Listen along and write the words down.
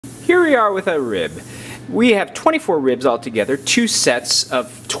here we are with a rib. We have 24 ribs altogether, 2 sets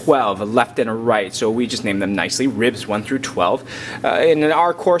of 12, a left and a right, so we just name them nicely, ribs 1 through 12. In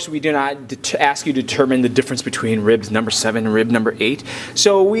our course, we do not ask you to determine the difference between ribs number 7 and rib number 8,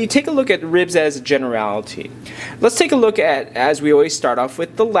 so we take a look at ribs as a generality. Let's take a look at, as we always start off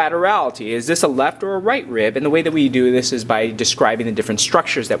with, the laterality. Is this a left or a right rib? And the way that we do this is by describing the different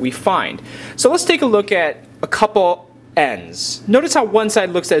structures that we find. So let's take a look at a couple ends. Notice how one side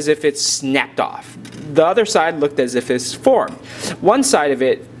looks as if it's snapped off. The other side looked as if it's formed. One side of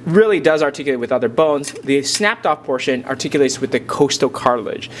it really does articulate with other bones. The snapped off portion articulates with the costal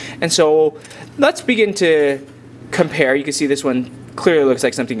cartilage. And so let's begin to compare. You can see this one clearly looks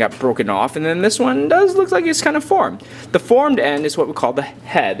like something got broken off, and then this one does look like it's kind of formed. The formed end is what we call the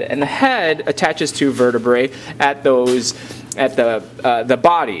head, and the head attaches to vertebrae at the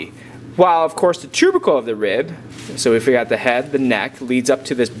body. While, of course, the tubercle of the rib, so if we got the head, the neck, leads up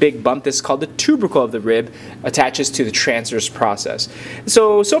to this big bump. This is called the tubercle of the rib, attaches to the transverse process.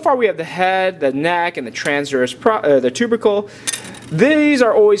 So far we have the head, the neck, and the transverse, the tubercle. These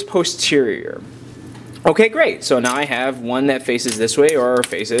are always posterior. Okay, great. So now I have one that faces this way or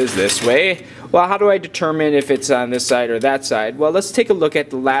faces this way. Well, how do I determine if it's on this side or that side? Well, let's take a look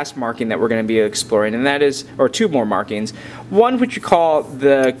at the last marking that we're going to be exploring, and that is, or 2 more markings. One which you call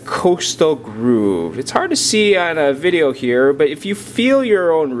the costal groove. It's hard to see on a video here, but if you feel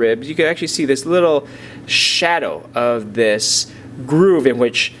your own ribs, you can actually see this little shadow of this groove in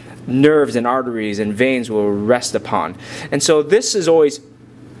which nerves and arteries and veins will rest upon. And so this is always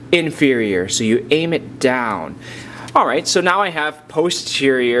inferior, so you aim it down. Alright, so now I have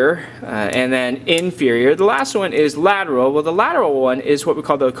posterior and then inferior. The last one is lateral. Well, the lateral one is what we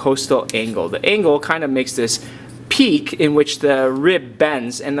call the costal angle. The angle kind of makes this peak in which the rib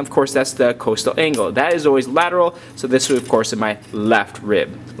bends, and of course that's the costal angle. That is always lateral, so this of course is my left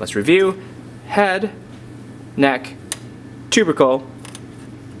rib. Let's review. Head, neck, tubercle,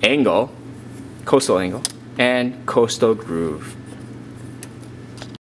 angle, costal angle, and costal groove.